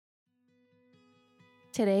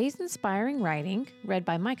Today's inspiring writing, read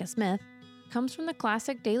by Micah Smith, comes from the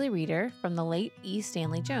classic daily reader from the late E.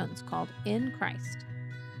 Stanley Jones called In Christ.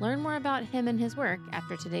 Learn more about him and his work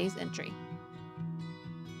after today's entry.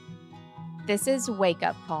 This is Wake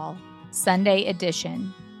Up Call, Sunday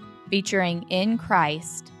edition, featuring In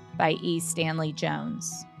Christ by E. Stanley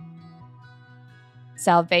Jones.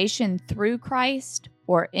 Salvation through Christ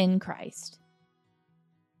or in Christ?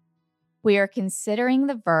 We are considering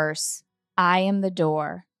the verse, I am the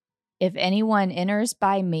door. If anyone enters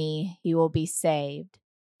by me, he will be saved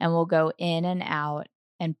and will go in and out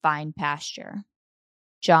and find pasture.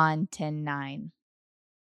 John 10:9.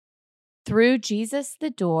 Through Jesus the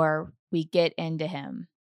door, we get into him.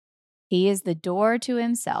 He is the door to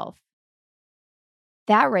himself.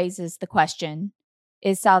 That raises the question,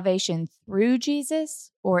 is salvation through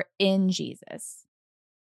Jesus or in Jesus?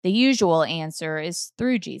 The usual answer is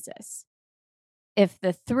through Jesus. If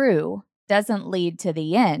the through doesn't lead to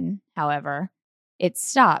the in, however, it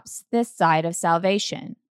stops this side of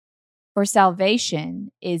salvation. For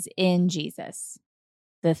salvation is in Jesus.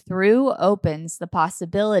 The through opens the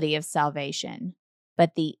possibility of salvation,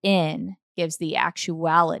 but the in gives the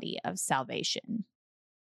actuality of salvation.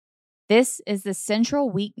 This is the central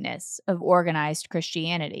weakness of organized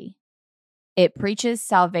Christianity. It preaches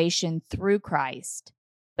salvation through Christ,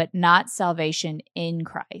 but not salvation in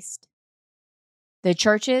Christ. The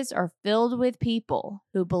churches are filled with people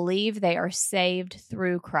who believe they are saved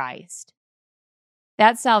through Christ.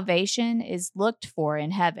 That salvation is looked for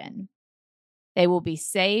in heaven. They will be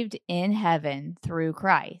saved in heaven through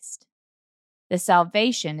Christ. The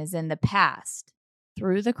salvation is in the past,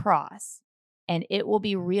 through the cross, and it will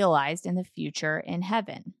be realized in the future in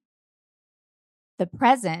heaven. The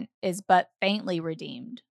present is but faintly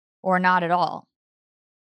redeemed, or not at all.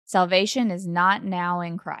 Salvation is not now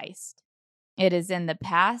in Christ. It is in the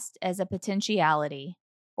past as a potentiality,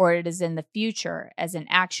 or it is in the future as an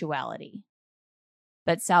actuality.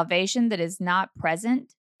 But salvation that is not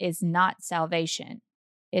present is not salvation.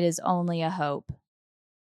 It is only a hope.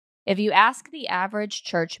 If you ask the average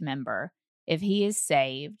church member if he is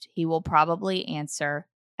saved, he will probably answer,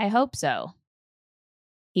 I hope so.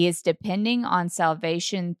 He is depending on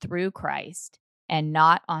salvation through Christ and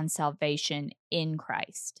not on salvation in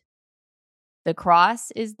Christ. The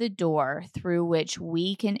cross is the door through which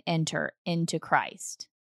we can enter into Christ.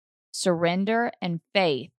 Surrender and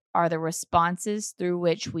faith are the responses through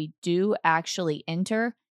which we do actually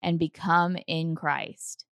enter and become in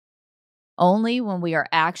Christ. Only when we are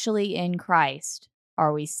actually in Christ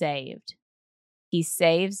are we saved. He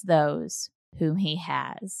saves those whom he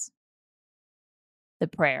has. The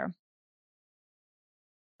prayer.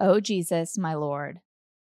 O Jesus, my Lord,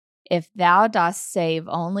 if thou dost save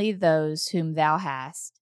only those whom thou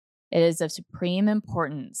hast, it is of supreme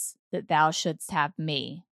importance that thou shouldst have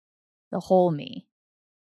me, the whole me.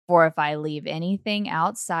 For if I leave anything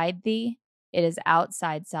outside thee, it is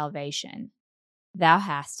outside salvation. Thou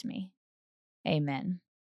hast me. Amen.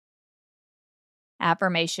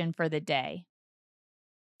 Affirmation for the day.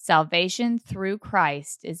 Salvation through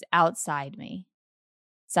Christ is outside me.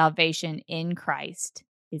 Salvation in Christ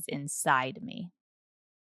is inside me.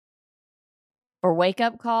 For Wake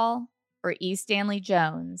Up Call, for E. Stanley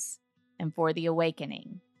Jones, and for The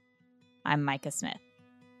Awakening, I'm Micah Smith.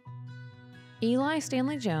 Eli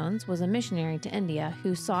Stanley Jones was a missionary to India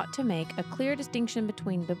who sought to make a clear distinction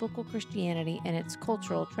between biblical Christianity and its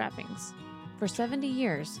cultural trappings. For 70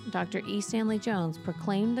 years, Dr. E. Stanley Jones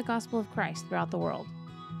proclaimed the gospel of Christ throughout the world,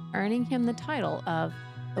 earning him the title of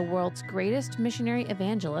the world's greatest missionary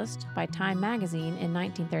evangelist by Time magazine in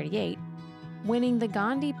 1938, winning the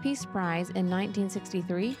Gandhi Peace Prize in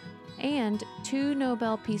 1963 and 2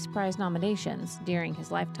 Nobel Peace Prize nominations during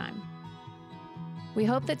his lifetime. We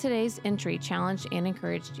hope that today's entry challenged and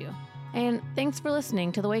encouraged you. And thanks for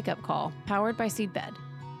listening to the Wake Up Call, powered by Seedbed.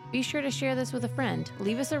 Be sure to share this with a friend,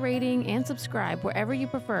 leave us a rating, and subscribe wherever you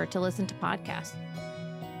prefer to listen to podcasts.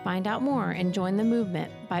 Find out more and join the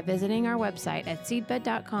movement by visiting our website at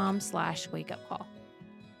seedbed.com/wakeupcall.